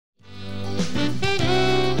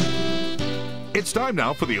It's time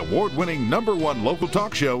now for the award-winning #1 local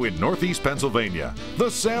talk show in Northeast Pennsylvania, The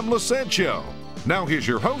Sam Lesante Show. Now here's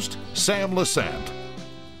your host, Sam Lesante.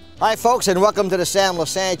 Hi folks, and welcome to the Sam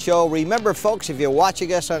Lesante Show. Remember folks, if you're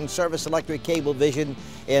watching us on Service Electric Cable Vision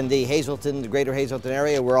in the greater Hazleton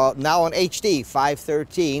area, we're all now on HD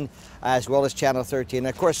 513 as well as Channel 13. And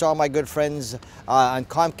of course, all my good friends on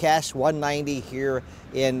Comcast 190 here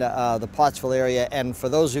in the Pottsville area. And for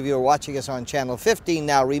those of you who are watching us on Channel 15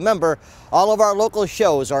 now, remember, all of our local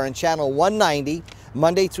shows are on Channel 190,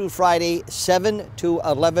 Monday through Friday, 7 to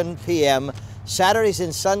 11 p.m. Saturdays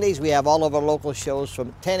and Sundays, we have all of our local shows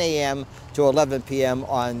from 10 a.m. to 11 p.m.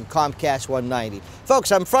 on Comcast 190.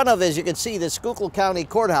 Folks, I'm in front of, as you can see, the Schuylkill County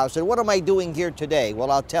Courthouse. And what am I doing here today?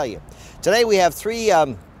 Well, I'll tell you. Today we have three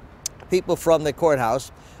people from the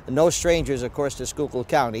courthouse, no strangers, of course, to Schuylkill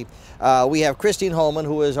County. We have Christine Holman,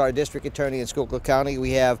 who is our district attorney in Schuylkill County.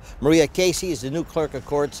 We have Maria Casey, is the new clerk of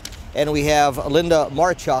courts. And we have Linda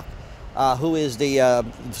Marchalk, who is the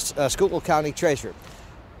Schuylkill County treasurer.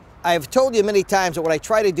 I've told you many times that what I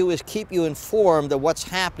try to do is keep you informed of what's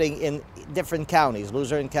happening in different counties,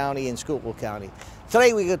 Luzerne County and Schuylkill County.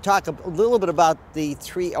 Today we're going to talk a little bit about the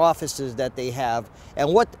three offices that they have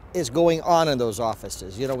and what is going on in those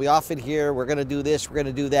offices. You know, we often hear we're going to do this, we're going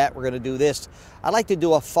to do that, we're going to do this. I like to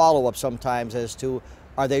do a follow-up sometimes as to,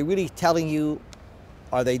 are they really telling you,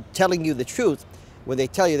 are they telling you the truth? When they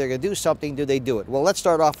tell you they're going to do something, do they do it? Well, let's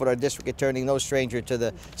start off with our district attorney, no stranger to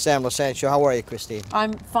the Sam Lesante Show. How are you, Christine?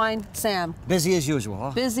 I'm fine, Sam. Busy as usual,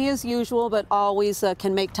 huh? Busy as usual, but always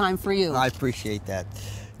can make time for you. I appreciate that.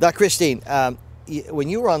 Now, Christine, when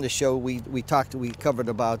you were on the show, we covered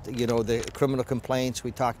about, you know, the criminal complaints,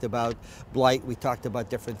 we talked about blight, we talked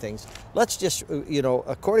about different things. Let's just, you know,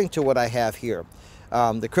 according to what I have here,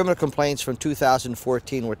 the criminal complaints from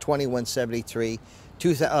 2014 were 2173.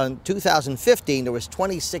 2015, there was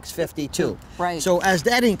 2652. Right. So as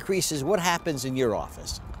that increases, what happens in your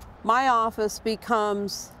office? My office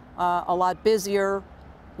becomes a lot busier.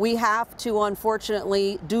 We have to,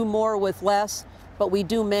 unfortunately, do more with less, but we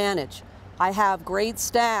do manage. I have great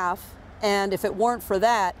staff, and if it weren't for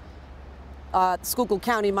that, Schuylkill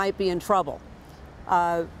County might be in trouble.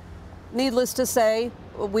 Needless to say,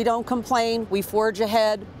 we don't complain, we forge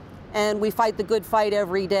ahead, and we fight the good fight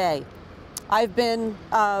every day. I've been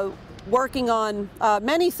working on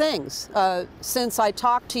many things since I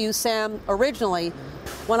talked to you, Sam, originally,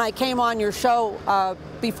 when I came on your show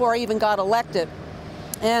before I even got elected.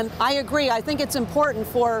 And I agree, I think it's important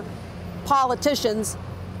for politicians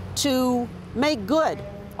to make good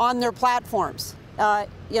on their platforms. You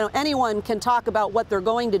know, anyone can talk about what they're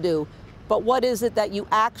going to do, but what is it that you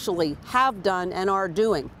actually have done and are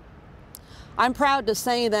doing? I'm proud to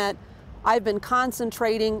say that I've been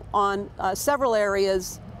concentrating on several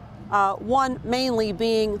areas, one mainly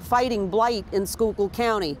being fighting blight in Schuylkill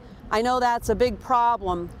County. I know that's a big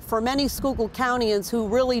problem for many Schuylkill Countyans who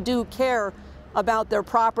really do care about their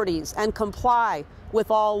properties and comply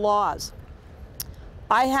with all laws.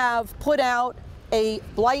 I have put out a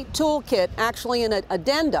blight toolkit, actually an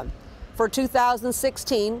addendum for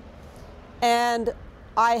 2016, and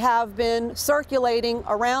I have been circulating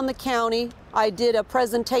around the county. I did a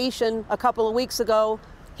presentation a couple of weeks ago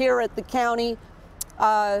here at the county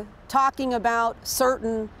talking about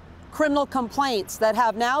certain criminal complaints that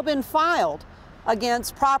have now been filed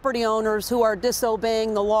against property owners who are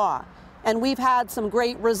disobeying the law. And we've had some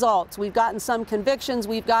great results. We've gotten some convictions,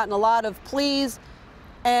 we've gotten a lot of pleas,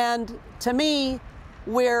 and to me,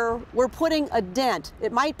 we're putting a dent.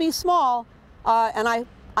 It might be small, and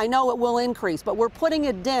I know it will increase, but we're putting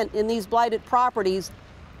a dent in these blighted properties.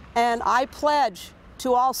 And I pledge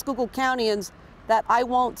to all Schuylkill Countyans that I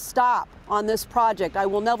won't stop on this project. I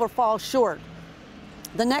will never fall short.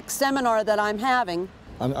 The next seminar that I'm having...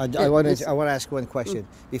 I want to ask one question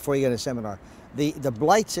before you get a seminar. The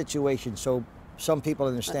blight situation, so some people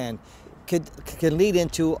understand, can lead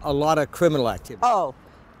into a lot of criminal activity. Oh.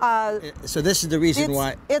 So this is the reason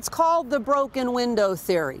why... It's called the broken window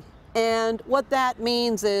theory. And what that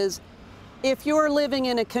means is, if you're living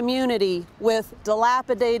in a community with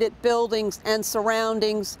dilapidated buildings and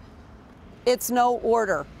surroundings, it's no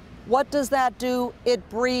order. What does that do? It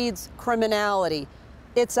breeds criminality.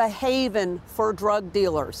 It's a haven for drug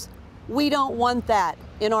dealers. We don't want that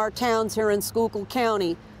in our towns here in Schuylkill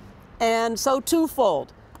County. And so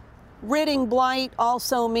twofold. Ridding blight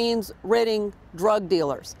also means ridding drug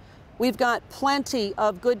dealers. We've got plenty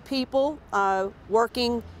of good people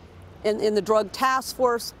working in the drug task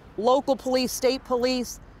force, local police, state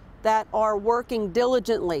police, that are working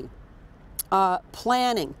diligently,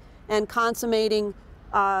 planning and consummating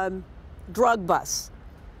drug busts.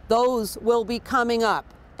 Those will be coming up.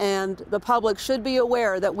 and the public should be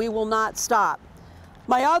aware that we will not stop.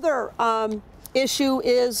 My other issue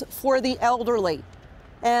is for the elderly.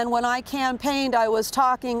 And when I campaigned, I was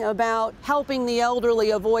talking about helping the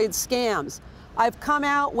elderly avoid scams. I've come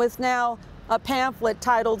out with now a pamphlet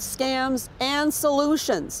titled Scams and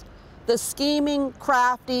Solutions. The scheming,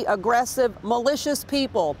 crafty, aggressive, malicious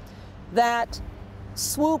people that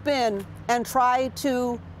swoop in and try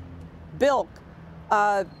to bilk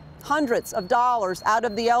hundreds of dollars out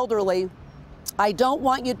of the elderly. I don't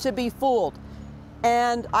want you to be fooled.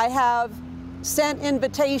 And I have sent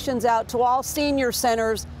invitations out to all senior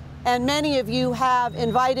centers, and many of you have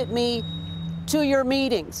invited me to your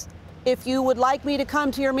meetings. If you would like me to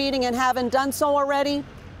come to your meeting and haven't done so already,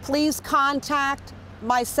 please contact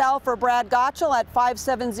myself or Brad Gottschall at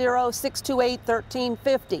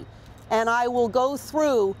 570-628-1350, and I will go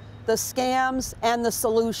through the scams and the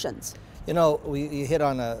solutions. You know, you hit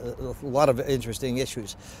on a lot of interesting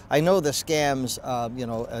issues. I know the scams, you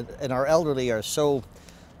know, and our elderly are so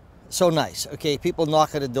nice. Okay, people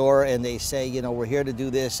knock at the door and they say, you know, we're here to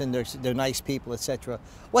do this, and they're nice people, etc.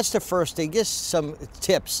 What's the first thing? Just some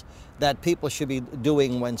tips that people should be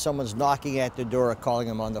doing when someone's knocking at their door or calling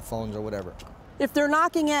them on the phones or whatever. If they're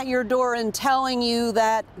knocking at your door and telling you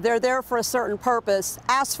that they're there for a certain purpose,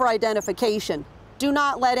 ask for identification. Do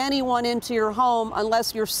not let anyone into your home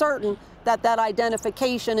unless you're certain that that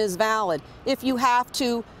identification is valid. If you have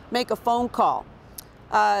to, make a phone call.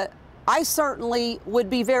 I certainly would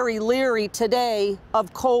be very leery today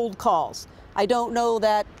of cold calls. I don't know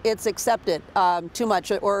that it's accepted too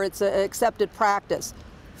much, or it's an accepted practice.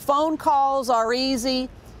 Phone calls are easy.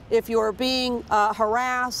 If you're being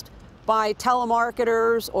harassed by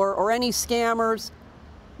telemarketers or any scammers,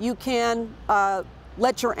 you can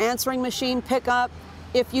let your answering machine pick up.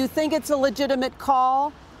 If you think it's a legitimate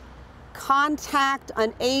call, contact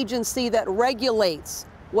an agency that regulates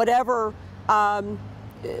whatever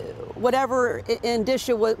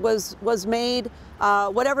indicia was made,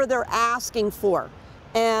 whatever they're asking for.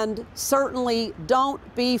 And certainly don't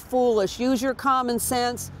be foolish. Use your common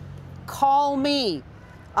sense. Call me.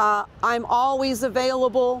 I'm always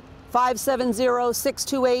available,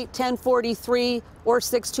 570-628-1043 or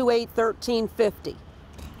 628-1350.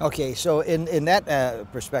 Okay, so in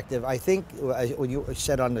that perspective, I think when you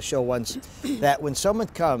said on the show once that when someone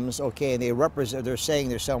comes, okay, and they're saying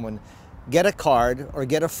there's someone, get a card or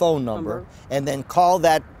get a phone number and then call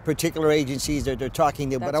that particular agencies that they're talking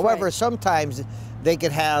to. But however, sometimes they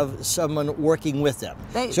could have someone working with them.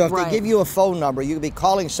 So if they give you a phone number, you could be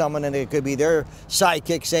calling someone and it could be their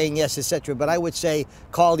sidekick saying yes, etc. But I would say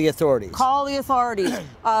call the authorities. Call the authorities.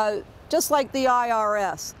 Just like the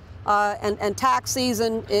IRS. And tax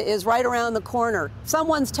season is right around the corner.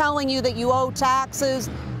 Someone's telling you that you owe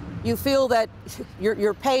taxes, you feel that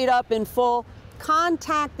you're paid up in full,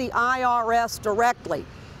 contact the IRS directly.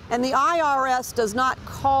 And the IRS does not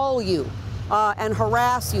call you and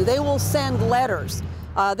harass you. They will send letters.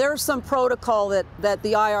 There's some protocol that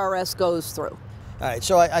the IRS goes through. All right,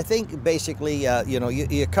 so I think basically, you know,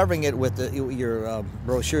 you're covering it with your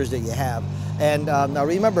brochures that you have. And now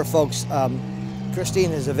remember, folks,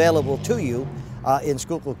 Christine is available to you in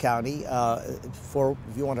Schuylkill County for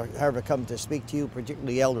if you want to have her come to speak to you,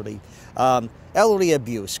 particularly elderly. Elderly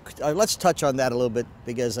abuse. Let's touch on that a little bit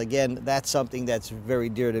because, again, that's something that's very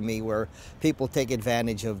dear to me where people take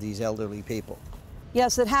advantage of these elderly people.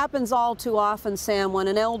 Yes, it happens all too often, Sam, when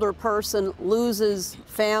an elder person loses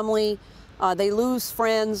family, they lose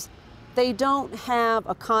friends, they don't have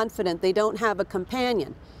a confidant, they don't have a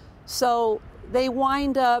companion. So they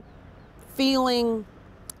wind up feeling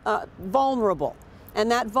vulnerable, and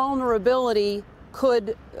that vulnerability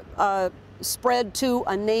could spread to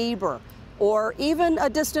a neighbor or even a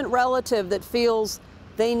distant relative that feels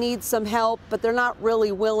they need some help, but they're not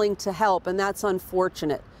really willing to help, and that's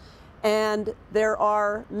unfortunate. And there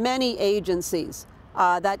are many agencies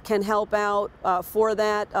that can help out for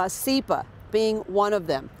that, SEPA being one of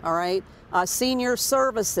them, all right? Senior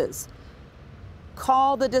services.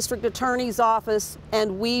 Call the district attorney's office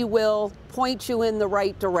and we will point you in the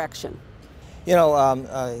right direction. You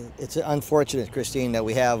know, it's unfortunate, Christine, that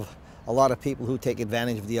we have a lot of people who take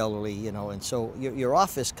advantage of the elderly, you know, and so your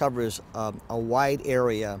office covers a wide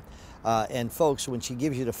area. And folks, when she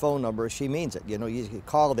gives you the phone number, she means it. You know, you can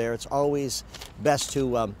call there. It's always best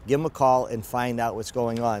to give them a call and find out what's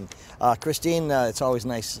going on. Christine, it's always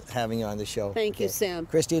nice having you on the show. Thank you, Sam.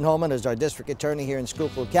 Christine Holman is our district attorney here in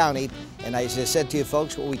Schuylkill County. And as I said to you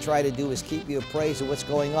folks, what we try to do is keep you appraised of what's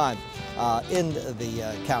going on in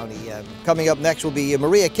the county. Coming up next will be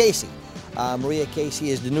Maria Casey. Maria Casey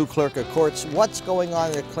is the new Clerk of Courts. What's going on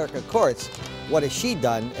in the Clerk of Courts? What has she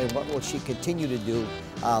done and what will she continue to do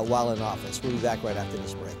while in office. We'll be back right after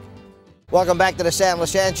this break. Welcome back to the Sam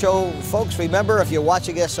Lesante Show. Folks, remember, if you're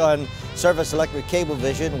watching us on Service Electric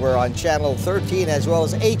Cablevision, we're on channel 13 as well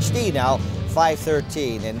as HD now,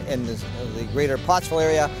 513. In the greater Pottsville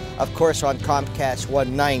area, of course, on Comcast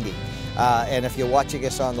 190. And if you're watching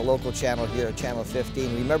us on the local channel here, channel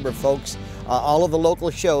 15, remember, folks, all of the local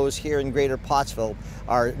shows here in greater Pottsville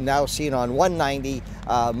are now seen on 190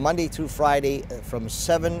 Monday through Friday from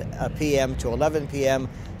 7 p.m. to 11 p.m.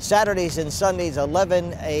 Saturdays and Sundays 10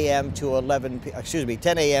 a.m. to 11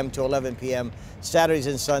 p.m. Saturdays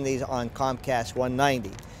and Sundays on Comcast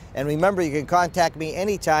 190. And remember, you can contact me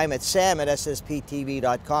anytime at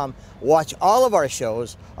sam@ssptv.com. Watch all of our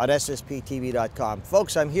shows on ssptv.com.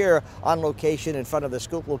 Folks, I'm here on location in front of the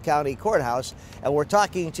Schuylkill County Courthouse, and we're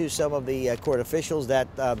talking to some of the court officials that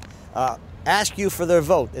asked you for their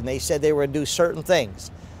vote, and they said they were going to do certain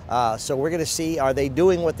things. So we're going to see, are they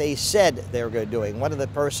doing what they said they were going to do? One of the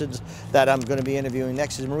persons that I'm going to be interviewing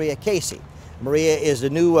next is Maria Casey. Maria is the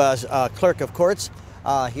new Clerk of Courts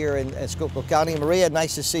here in Schuylkill County. Maria,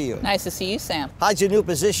 nice to see you. Nice to see you, Sam. How's your new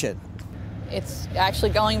position? It's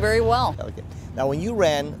actually going very well. Okay. Now, when you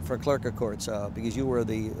ran for Clerk of Courts, because you were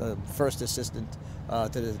the first assistant to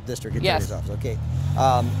the District Attorney's Yes. office, okay?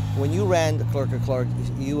 When you ran the Clerk of Courts,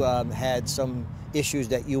 you had some issues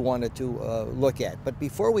that you wanted to look at. But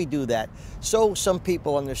before we do that, so some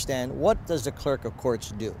people understand, what does the Clerk of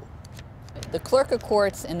Courts do? The Clerk of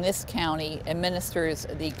Courts in this county administers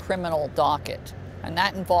the criminal docket, and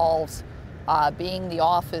that involves being the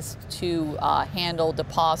office to handle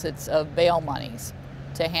deposits of bail monies,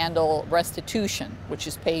 to handle restitution, which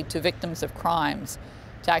is paid to victims of crimes,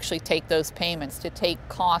 to actually take those payments, to take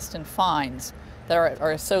costs and fines that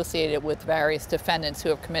are associated with various defendants who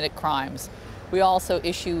have committed crimes. We also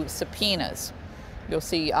issue subpoenas. You'll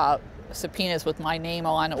see subpoenas with my name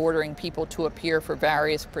on, ordering people to appear for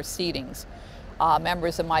various proceedings.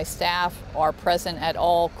 Members of my staff are present at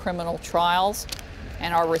all criminal trials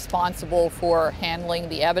and are responsible for handling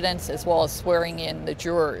the evidence as well as swearing in the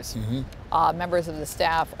jurors. Mm-hmm. Members of the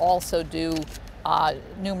staff also do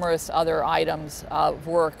numerous other items of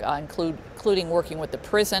work, including working with the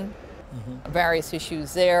prison, mm-hmm. various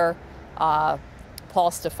issues there. Paul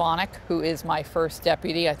Stefanik, who is my first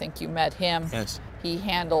deputy, I think you met him. Yes. He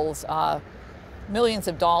handles millions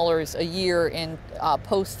of dollars a year in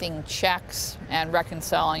posting checks and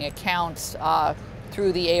reconciling accounts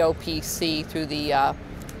through the AOPC, through the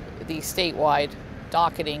statewide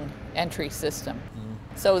docketing entry system.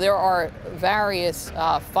 Mm-hmm. So there are various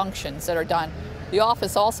functions that are done. The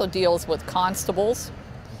office also deals with constables,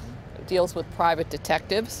 mm-hmm. deals with private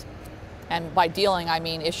detectives, and by dealing I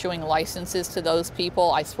mean issuing licenses to those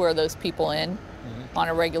people. I swear those people in mm-hmm. on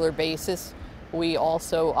a regular basis. We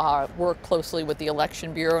also work closely with the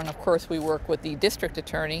Election Bureau, and of course we work with the District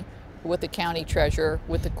Attorney, with the County Treasurer,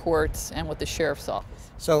 with the courts, and with the Sheriff's Office.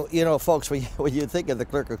 So, you know, folks, when you think of the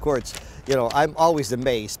Clerk of Courts, you know, I'm always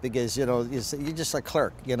amazed because, you know, you're just a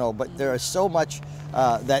clerk, you know, but there is so much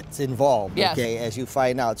that's involved, yes. okay, as you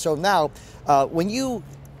find out. So now, when you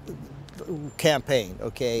campaign,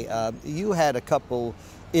 okay, you had a couple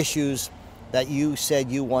issues that you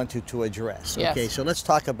said you wanted to address. Okay, yes. So let's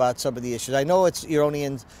talk about some of the issues. I know you're only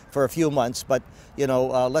in for a few months, but you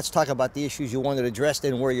know, let's talk about the issues you wanted addressed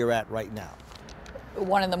and where you're at right now.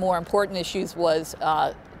 One of the more important issues was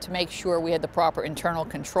to make sure we had the proper internal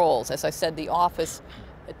controls. As I said, the office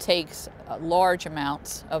takes large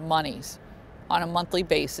amounts of monies on a monthly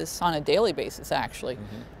basis, on a daily basis actually.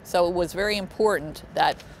 Mm-hmm. So it was very important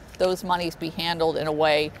that those monies be handled in a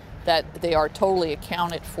way that they are totally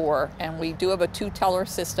accounted for. And we do have a two-teller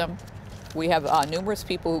system. We have numerous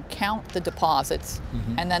people who count the deposits,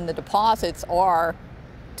 mm-hmm. and then the deposits are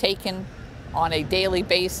taken on a daily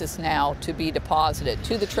basis now to be deposited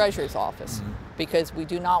to the Treasurer's office, mm-hmm. because we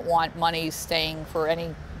do not want money staying for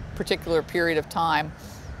any particular period of time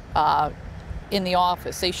in the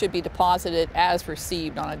office. They should be deposited as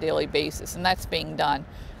received on a daily basis, and that's being done.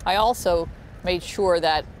 I also made sure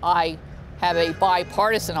that I have a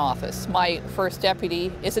bipartisan office. My first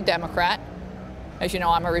deputy is a Democrat. As you know,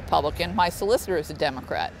 I'm a Republican. My solicitor is a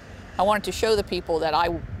Democrat. I wanted to show the people that I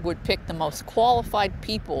would pick the most qualified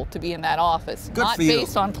people to be in that office, Good not for you.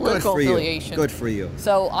 based on political affiliation. Good for you.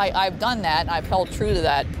 So I've done that, and I've held true to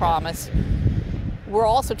that promise. We're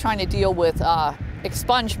also trying to deal with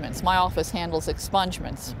expungements. My office handles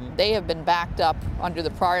expungements. Mm-hmm. They have been backed up under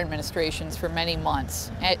the prior administrations for many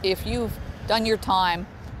months. If you've done your time,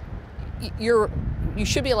 you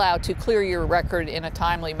should be allowed to clear your record in a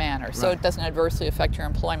timely manner, so it doesn't adversely affect your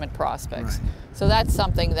employment prospects. Right. So that's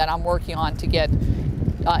something that I'm working on to get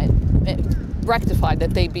rectified,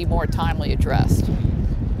 that they be more timely addressed.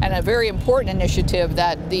 And a very important initiative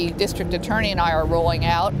that the district attorney and I are rolling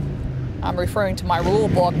out, I'm referring to my rule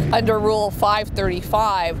book, under Rule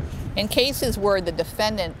 535, in cases where the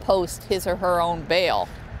defendant posts his or her own bail,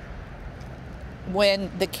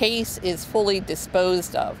 when the case is fully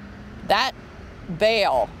disposed of, that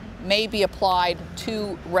bail may be applied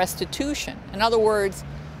to restitution. In other words,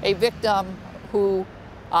 a victim who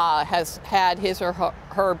has had his or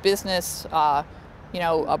her business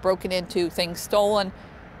broken into, things stolen,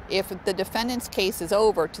 if the defendant's case is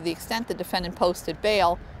over, to the extent the defendant posted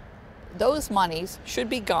bail, those monies should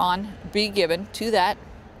be given to that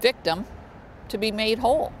victim to be made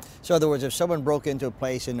whole. So in other words, if someone broke into a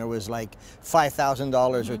place and there was like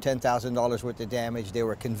 $5,000 or $10,000 worth of damage, they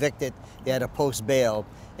were convicted, they had to post bail,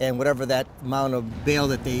 and whatever that amount of bail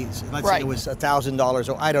that they, let's say it was $1,000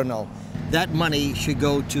 or I don't know, that money should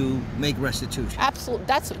go to make restitution. Absolutely,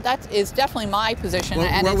 that is definitely my position. Well,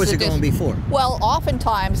 and where was it going before? Well,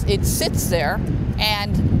 oftentimes it sits there,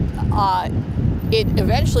 and it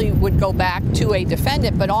eventually would go back to a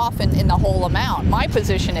defendant, but often in the whole amount. My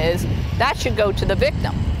position is that should go to the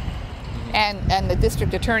victim. And the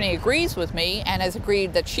district attorney agrees with me and has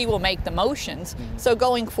agreed that she will make the motions. So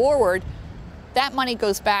going forward, that money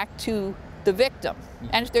goes back to the victim.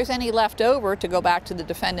 And if there's any left over, to go back to the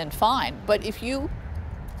defendant, fine. But if you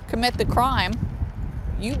commit the crime,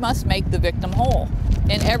 you must make the victim whole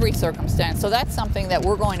in every circumstance. So that's something that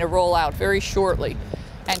we're going to roll out very shortly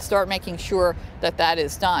and start making sure that that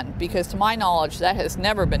is done, because to my knowledge, that has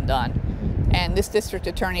never been done. And this district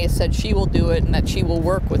attorney has said she will do it and that she will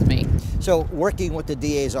work with me. So working with the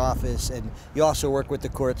DA's office, and you also work with the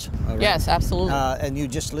courts? Right? Yes, absolutely. And you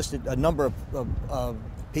just listed a number of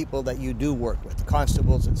people that you do work with,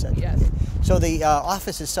 constables, etc. Yes. So the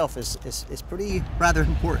office itself is pretty rather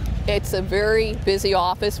important. It's a very busy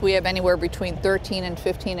office. We have anywhere between 13 and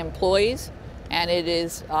 15 employees, and it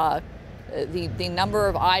is the number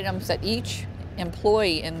of items that each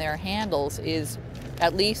employee in there handles is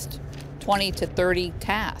at least 20 to 30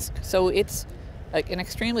 tasks. So it's an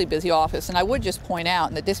extremely busy office. And I would just point out,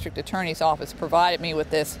 and the district attorney's office provided me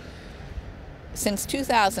with this, since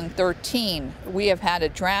 2013, we have had a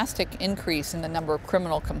drastic increase in the number of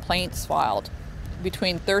criminal complaints filed.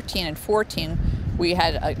 Between 13 and 14, we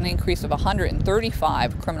had an increase of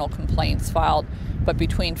 135 criminal complaints filed, but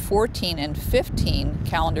between 14 and 15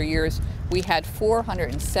 calendar years, we had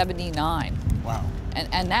 479. Wow.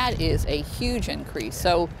 And that is a huge increase.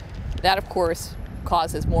 So that, of course,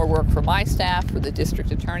 causes more work for my staff, for the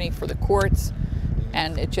district attorney, for the courts,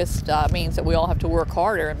 and it just means that we all have to work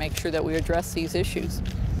harder and make sure that we address these issues.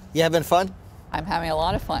 You having fun? I'm having a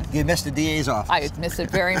lot of fun. You missed the DA's office. I miss it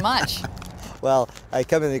very much. Well, I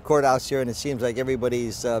come in the courthouse here, and it seems like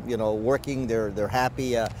everybody's, working. They're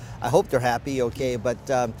happy. I hope they're happy. Okay, but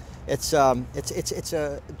it's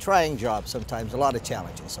a trying job sometimes. A lot of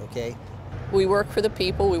challenges. Okay. We work for the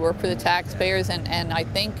people. We work for the taxpayers, and I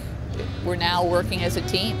think we're now working as a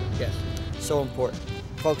team. Yes. So important.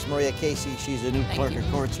 Folks, Maria Casey, she's the new Clerk of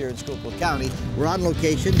Courts here in Schuylkill County. We're on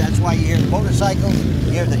location. That's why you hear the motorcycles,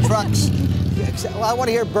 you hear the trucks. Well, I want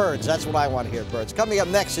to hear birds. That's what I want to hear, birds. Coming up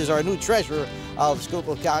next is our new treasurer of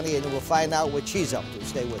Schuylkill County, and we'll find out what she's up to.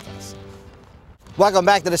 Stay with us. Welcome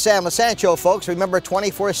back to the Sam Lesante Show, folks. Remember,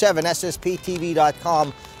 24/7,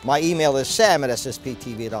 ssptv.com. My email is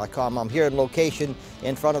sam@ssptv.com. I'm here in location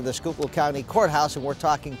in front of the Schuylkill County Courthouse, and we're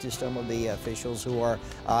talking to some of the officials who are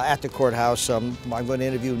at the courthouse. I'm going to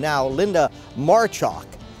interview now Linda Marchalk.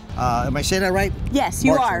 Am I saying that right? Yes,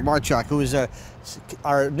 you are. Marchalk, who is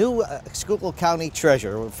our new Schuylkill County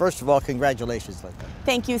treasurer. First of all, congratulations, Linda.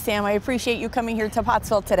 Thank you, Sam. I appreciate you coming here to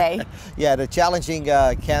Pottsville today. Yeah, the challenging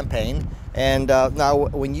campaign. And now,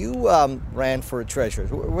 when you ran for treasurer,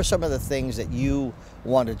 what were some of the things that you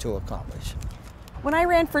wanted to accomplish? When I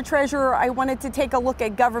ran for treasurer, I wanted to take a look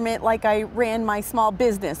at government like I ran my small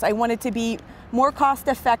business. I wanted to be more cost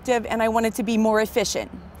effective, and I wanted to be more efficient.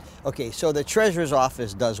 Okay, so the treasurer's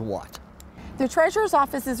office does what? The treasurer's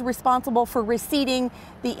office is responsible for receipting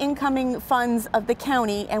the incoming funds of the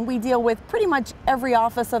county, and we deal with pretty much every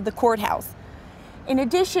office of the courthouse. In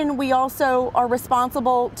addition, we also are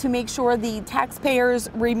responsible to make sure the taxpayers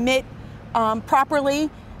remit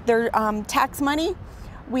properly their tax money.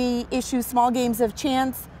 We issue small games of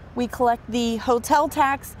chance, we collect the hotel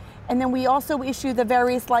tax, and then we also issue the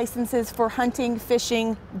various licenses for hunting,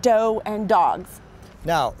 fishing, doe, and dogs.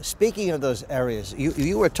 Now, speaking of those areas,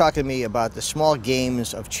 you were talking to me about the small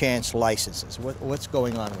games of chance licenses. What's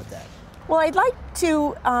going on with that? Well, I'd like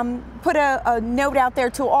to put a note out there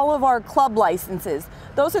to all of our club licenses.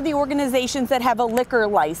 Those are the organizations that have a liquor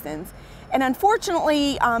license. And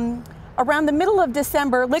unfortunately, our around the middle of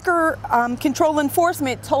December, Liquor Control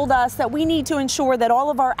Enforcement told us that we need to ensure that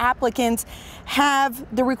all of our applicants have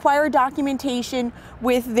the required documentation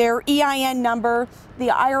with their EIN number, the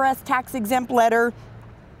IRS tax exempt letter,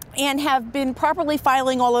 and have been properly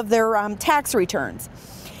filing all of their tax returns.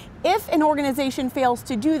 If an organization fails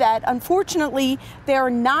to do that, unfortunately, they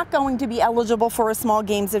are not going to be eligible for a small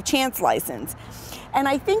games of chance license. And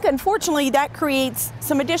I think, unfortunately, that creates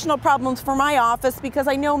some additional problems for my office, because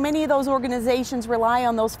I know many of those organizations rely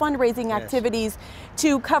on those fundraising activities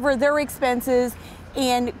to cover their expenses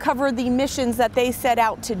and cover the missions that they set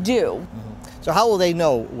out to do. So how will they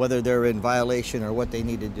know whether they're in violation or what they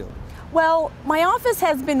need to do? Well, my office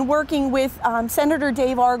has been working with Senator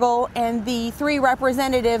Dave Argel and the 3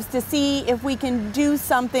 representatives to see if we can do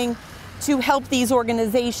something to help these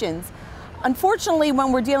organizations. Unfortunately,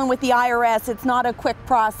 when we're dealing with the IRS, it's not a quick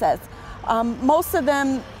process. Most of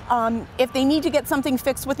them, if they need to get something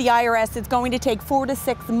fixed with the IRS, it's going to take 4 to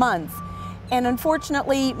 6 months. And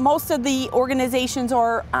unfortunately, most of the organizations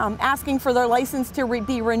are asking for their license to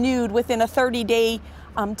be renewed within a 30-day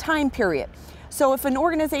time period. So if an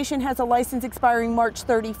organization has a license expiring March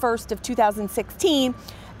 31st of 2016,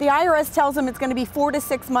 the IRS tells them it's going to be 4 to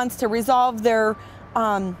 6 months to resolve their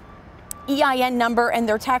EIN number and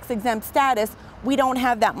their tax exempt status. We don't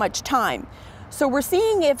have that much time. So we're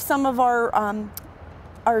seeing if some of our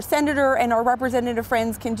senator and our representative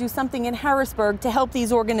friends can do something in Harrisburg to help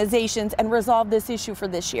these organizations and resolve this issue for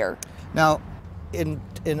this year. Now,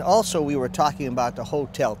 also we were talking about the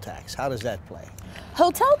hotel tax. How does that play?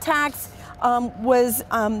 Hotel tax was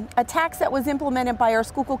a tax that was implemented by our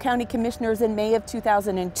Schuylkill County Commissioners in May of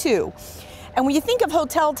 2002. And when you think of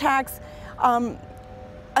hotel tax,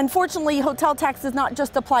 unfortunately, hotel tax does not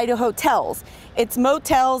just apply to hotels. It's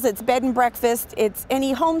motels, it's bed and breakfast, it's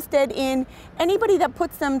any homestead inn, anybody that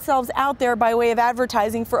puts themselves out there by way of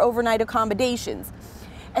advertising for overnight accommodations.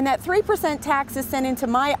 And that 3% tax is sent into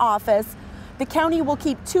my office. The county will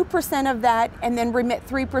keep 2% of that and then remit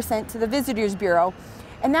 3% to the Visitors Bureau.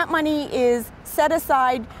 And that money is set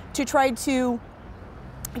aside to try to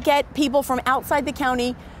get people from outside the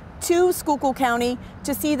county to Schuylkill County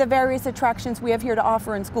to see the various attractions we have here to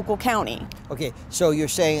offer in Schuylkill County. Okay, so you're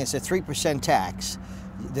saying it's a 3% tax.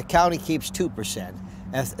 The county keeps 2%.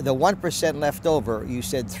 And the 1% left over, you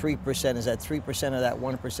said 3%. Is that 3% of that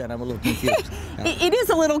 1%? I'm a little confused. It is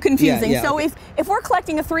a little confusing. Yeah, so okay. if we're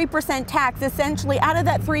collecting a 3% tax, essentially out of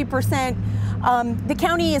that 3%, the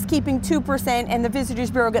county is keeping 2% and the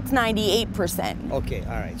Visitors Bureau gets 98%. Okay, all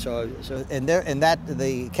right. So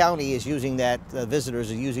the county is using that,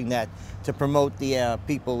 visitors are using that to promote the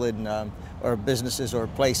people in or businesses or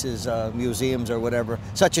places, museums or whatever,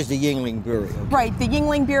 such as the Yuengling Brewery. Okay. Right, the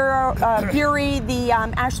Yuengling Brewery, the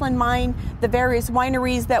Ashland Mine, the various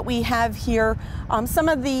wineries that we have here, some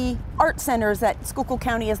of the art centers that Schuylkill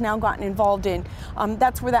County has now gotten involved in.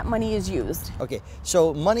 That's where that money is used. Okay,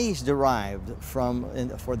 so money is derived from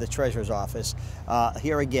for the Treasurer's Office.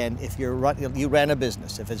 Here again, if you ran a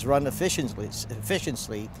business, if it's run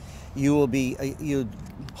efficiently, you will be you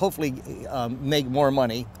hopefully make more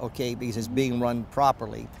money, okay, because it's being run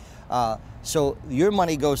properly. So your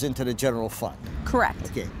money goes into the general fund.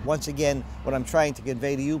 Correct. Okay. Once again, what I'm trying to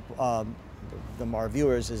convey to you, our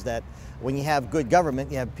viewers, is that when you have good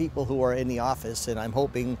government, you have people who are in the office, and I'm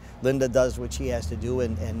hoping Linda does what she has to do,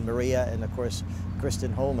 and Maria, and of course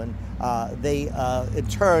Kristen Holman. They in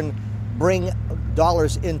turn bring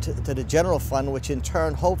dollars into the general fund, which in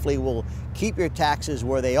turn hopefully will keep your taxes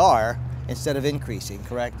where they are instead of increasing,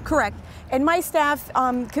 correct? Correct. And my staff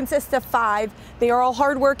consists of 5. They are all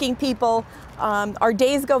hardworking people. Our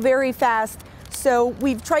days go very fast. So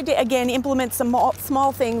we've tried to, again, implement some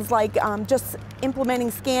small things like just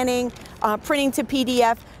implementing scanning, printing to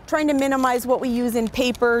PDF, trying to minimize what we use in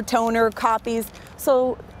paper, toner, copies.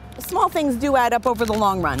 So small things do add up over the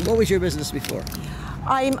long run. What was your business before?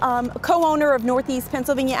 I'm a co-owner of Northeast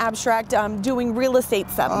Pennsylvania Abstract, doing real estate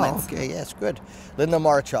settlements. Oh, okay, yes, good. Linda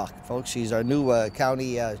Marchalk, folks, she's our new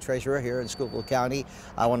county treasurer here in Schuylkill County.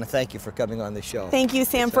 I want to thank you for coming on the show. Thank you,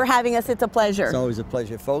 Sam, for having us. It's a pleasure. It's always a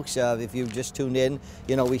pleasure, folks. If you've just tuned in,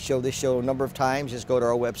 you know, we show this show a number of times. Just go to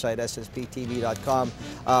our website, ssptv.com.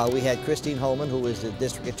 We had Christine Holman, who is the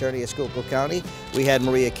district attorney of Schuylkill County. We had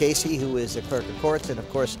Maria Casey, who is the clerk of courts, and of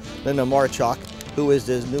course, Linda Marchalk, who is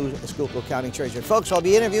the new Schuylkill County treasurer. Folks, I'll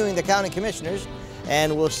be interviewing the county commissioners,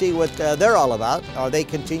 and we'll see what they're all about. Are they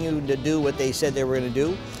continuing to do what they said they were going to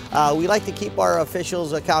do? We like to keep our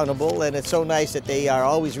officials accountable, and it's so nice that they are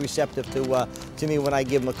always receptive to me when I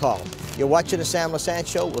give them a call. You're watching the Sam Lesante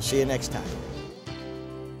Show. We'll see you next time.